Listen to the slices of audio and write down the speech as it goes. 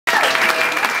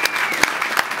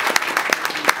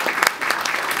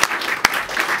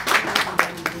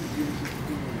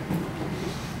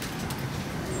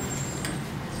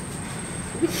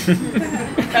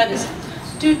Try this.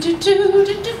 Do do do do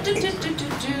do do do do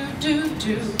do do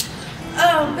do.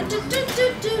 Oh, but do do do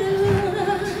do.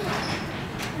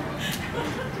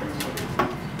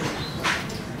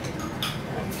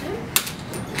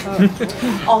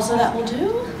 Also, that will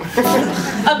do.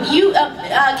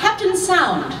 Captain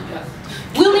Sound.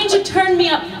 We'll need to turn me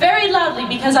up very loudly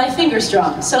because I finger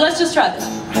strum. So let's just try this.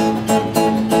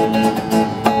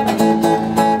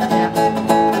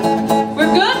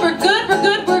 We're good, we're good, we're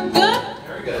good, we're good.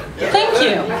 Very good. Thank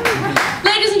you.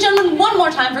 Ladies and gentlemen, one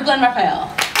more time for Glenn Raphael.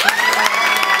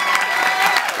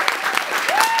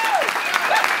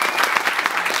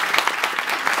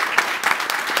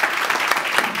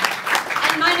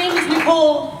 And my name is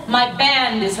Nicole. My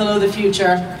band is Hello the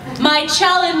Future. My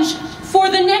challenge for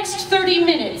the next 30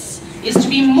 minutes is to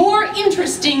be more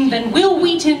interesting than Will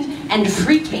Wheaton and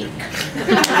Free Cake.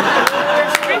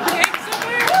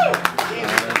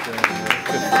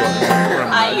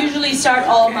 I usually start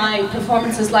all my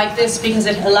performances like this because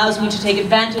it allows me to take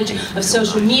advantage of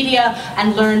social media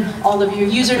and learn all of your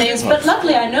usernames, but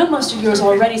luckily I know most of yours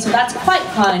already, so that's quite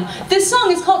fine. This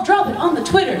song is called Drop It on the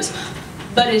Twitters,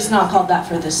 but it's not called that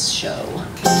for this show.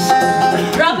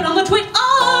 Drop it on the Twitter!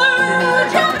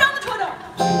 Drop it on the Twitter!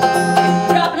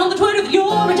 Drop it on the Twitter that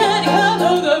you're pretending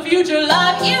Hello the Future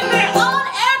live in the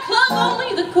on-air club.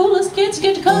 Only the coolest kids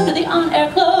get to come to the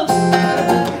on-air club.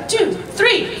 2,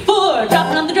 3, 4.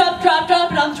 Drop it on the drop it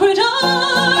on the Twitter.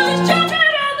 Drop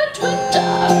it on the Twitter.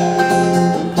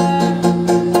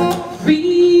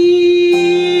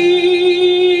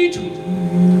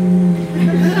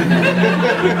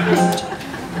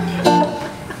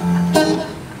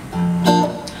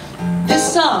 This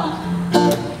song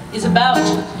is about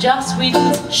Joss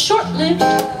Whedon's short-lived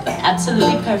but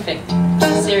absolutely perfect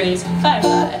series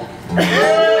Firefly. And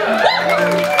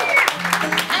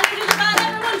it is about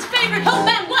everyone's favorite home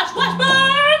band, Watch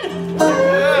Burn!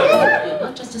 You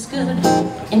look just as good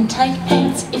in tight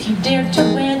pants if you dared to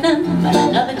wear them, but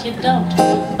I know that you don't,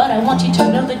 but I want you to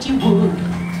know that you would.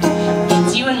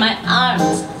 It's you in my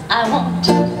arms I want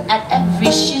at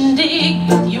every shindig,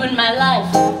 with you in my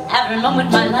life. Every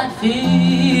moment my life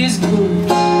is good.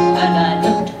 And I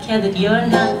don't care that you're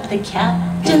not the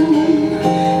captain,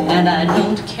 and I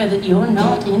don't care that you're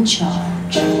not in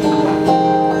charge.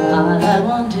 All I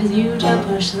want is you to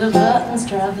push the buttons,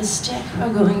 drive the stick,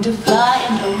 we're going to fly,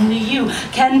 and only you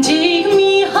can take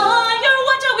me higher.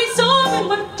 Watch how we soar and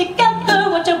work together.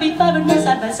 Watch how we fly when we're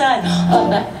side by side, or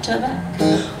back to back,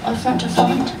 or front to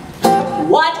front.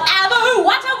 Whatever,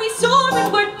 watch how we soar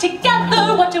and work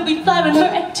together. Watch how we fly when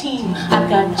we're a team. I've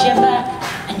got your back,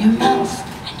 and your mouth,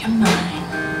 and your mind.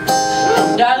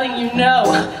 Darling, you know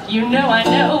I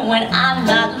know when I'm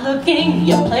not looking.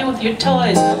 You play with your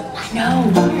toys, I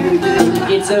know.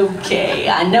 It's okay,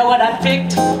 I know what I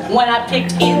picked when I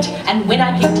picked it. And when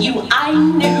I picked you, I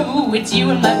knew it's you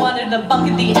and my one in the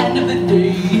bunk at the end of the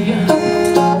day.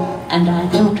 And I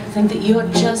don't think that you're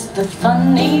just the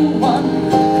funny one,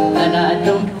 and I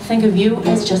don't think of you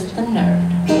as just the nerd.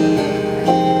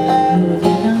 You're the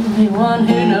only one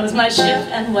who knows my ship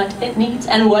and what it needs,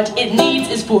 and what it needs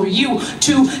is for you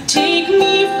to take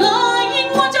me flying.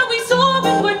 Watch how we soar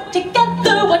and work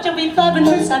together. Watch how we fly when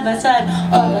we're side by side,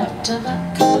 or back to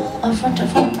back, or front to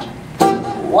front.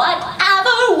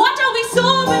 Whatever, watch how we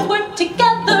soar and work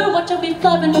together. Watch how we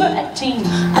fly when we're a team.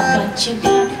 I've got your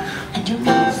back, and your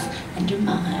mouth, and your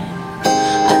mind.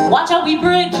 And watch how we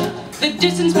bridge the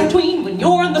distance between when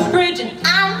you're on the bridge and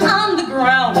I'm on the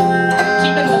ground.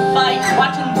 Keeping the fight,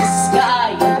 watching the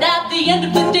sky. And at the end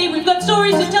of the day, we've got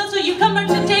stories to tell, so you come back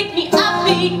to take me up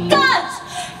because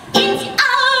it's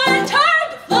our turn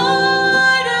to fly.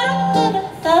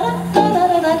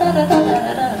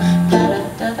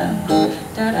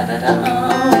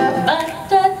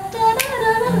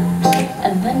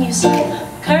 And then you say,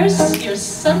 curse your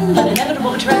sudden but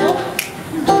inevitable betrayal.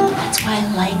 That's why I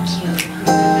like you.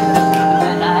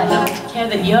 And I don't care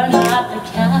that you're not the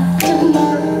captain,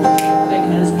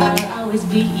 because I'll always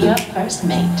be your first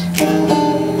mate.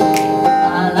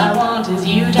 All I want is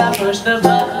you to push the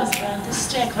buttons, grab the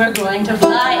stick, we're going to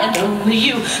fly, and only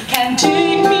you can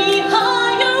take me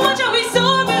higher. Watch how we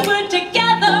soar when we're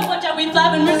together. Watch how we fly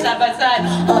when we're side by side,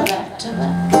 or back to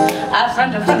back,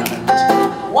 front to front.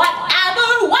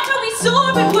 Whatever, watch how we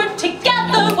soar when we're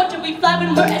together. Watch how we fly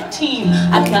when we're a team.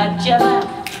 I've got your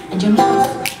back, and your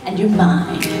mouth, and your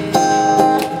mind.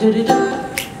 Do-do-do,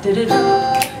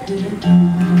 do-do-do.